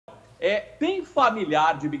Tem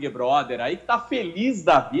familiar de Big Brother aí que tá feliz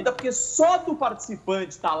da vida, porque só do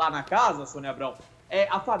participante tá lá na casa, Sônia Abrão,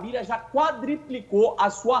 a família já quadriplicou a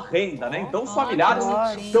sua renda, né? Então os familiares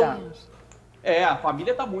estão... a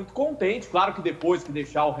família tá muito contente. Claro que depois que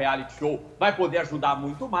deixar o reality show vai poder ajudar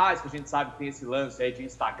muito mais, que a gente sabe que tem esse lance aí de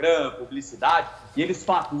Instagram, publicidade, e eles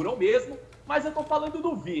faturam mesmo. Mas eu tô falando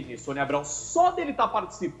do Vyni, Sônia Abrão. Só dele estar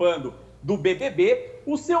participando do BBB,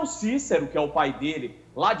 o seu Cícero, que é o pai dele,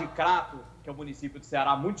 lá de Crato, que é o município de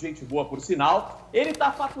Ceará, muita gente boa por sinal, ele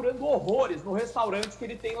tá faturando horrores no restaurante que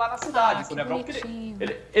ele tem lá na cidade, Sônia Abrão.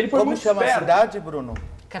 Ele foi muito esperto. Como chama a cidade, Bruno?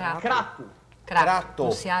 Crato. Crato.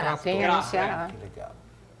 No Ceará. Sim, no Ceará. Que legal.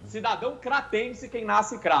 Cidadão cratense, quem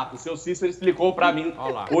nasce crato. O seu Cícero explicou pra mim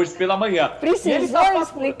hoje pela manhã. Precisou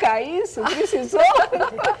explicar isso? Precisou?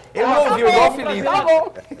 Ele não ouviu, igual o Felipe. Tá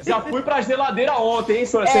bom. Já fui pra geladeira ontem, hein,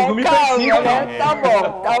 senhora? Vocês não me persigam, né? Tá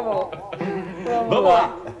bom. Vamos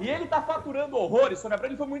lá. E ele tá faturando horrores, Sônia Abrão.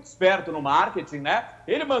 Ele foi muito esperto no marketing, né?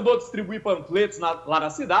 Ele mandou distribuir panfletos lá na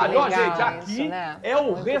cidade. Ó, gente, aqui isso, né? é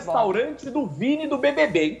o Muito restaurante do Vyni do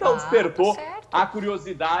BBB. Então despertou a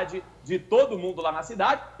curiosidade de todo mundo lá na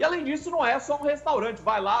cidade. E além disso, não é só um restaurante.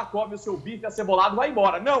 Vai lá, come o seu bife acebolado, vai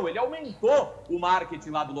embora. Não, ele aumentou o marketing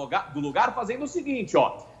lá do lugar fazendo o seguinte,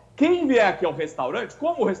 ó. Quem vier aqui ao restaurante,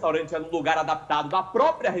 como o restaurante é num lugar adaptado da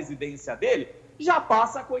própria residência dele, já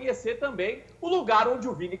passa a conhecer também o lugar onde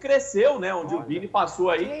o Vyni cresceu, né? Onde o Vyni passou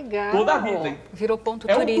aí toda a vida. Hein? Virou ponto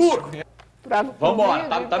É turístico. Vamos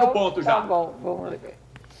embora, tá no ponto já. Tá bom, vamos ver.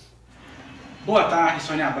 Boa tarde,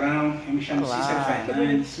 Sônia Abrão. Eu me chamo Cícero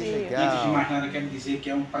Fernandes. Legal. Antes de mais nada, eu quero dizer que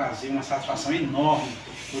é um prazer, uma satisfação enorme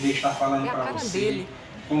poder estar falando para você,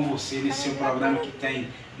 com você, nesse seu programa que tem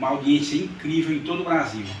uma audiência incrível em todo o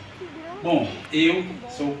Brasil. Bom, eu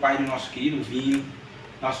sou o pai do nosso querido Vyni,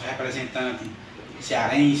 nosso representante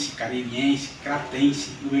cearense, caribense,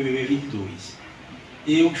 cratense do BBB22.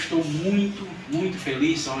 Eu estou muito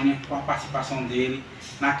feliz, Sônia, com a participação dele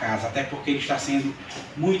na casa, até porque ele está sendo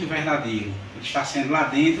muito verdadeiro. Ele está sendo lá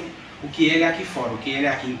dentro o que ele é aqui fora, o que ele é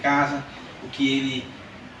aqui em casa, o que ele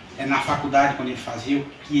é na faculdade quando ele fazia, o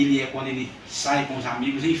que ele é quando ele sai com os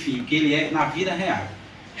amigos, enfim, o que ele é na vida real.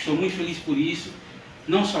 Estou muito feliz por isso,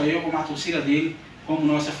 não só eu, como a torcida dele, como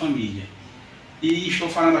nossa família. E estou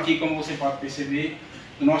falando aqui, como você pode perceber,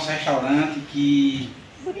 do nosso restaurante que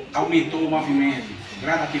aumentou o movimento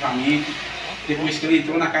gradativamente depois que ele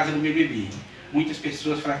entrou na casa do BBB. Muitas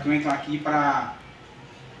pessoas frequentam aqui para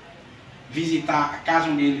visitar a casa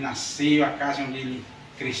onde ele nasceu, a casa onde ele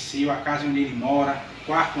cresceu, a casa onde ele mora, o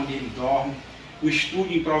quarto onde ele dorme, o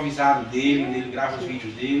estúdio improvisado dele, onde ele grava os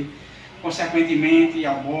vídeos dele. Consequentemente,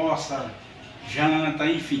 almoça, janta,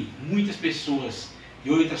 enfim, muitas pessoas de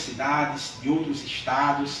outras cidades, de outros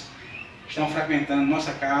estados, estão frequentando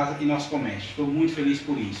nossa casa e nosso comércio. Estou muito feliz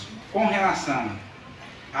por isso. Com relação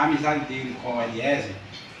à amizade dele com o Eliezer,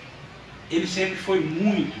 ele sempre foi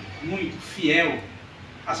muito fiel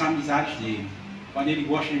às amizades dele. Quando ele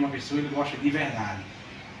gosta de uma pessoa, ele gosta de verdade.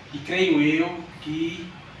 E creio eu que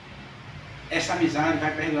essa amizade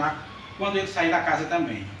vai perdurar quando ele sair da casa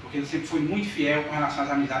também, porque ele sempre foi muito fiel com relação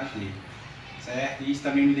às amizades dele, certo? E isso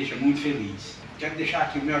também me deixa muito feliz. Quero deixar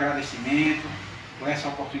aqui o meu agradecimento por essa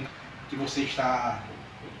oportunidade que você está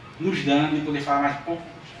nos dando de poder falar mais um pouco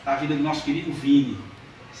da vida do nosso querido Vyni,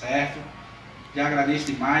 certo? Já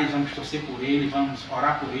agradeço demais, vamos torcer por ele, vamos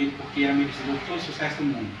orar por ele, porque ele é merecedor de todo o sucesso do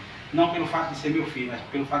mundo. Não pelo fato de ser meu filho, mas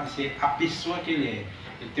pelo fato de ser a pessoa que ele é.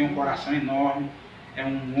 Ele tem um coração enorme, é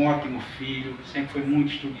um ótimo filho, sempre foi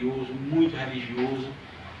muito estudioso, muito religioso.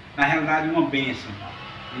 Na realidade, uma bênção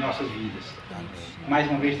em nossas vidas. Mais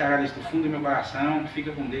uma vez te agradeço do fundo do meu coração,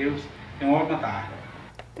 fica com Deus, tenha uma ótima tarde.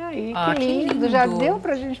 Tá aí, que lindo. Já deu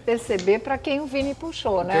pra gente perceber para quem o Vyni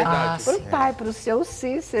puxou, né? Para o pai, para o seu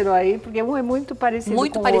Cícero aí, porque um é muito parecido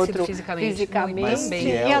com o outro fisicamente.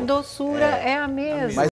 e a doçura é a mesma.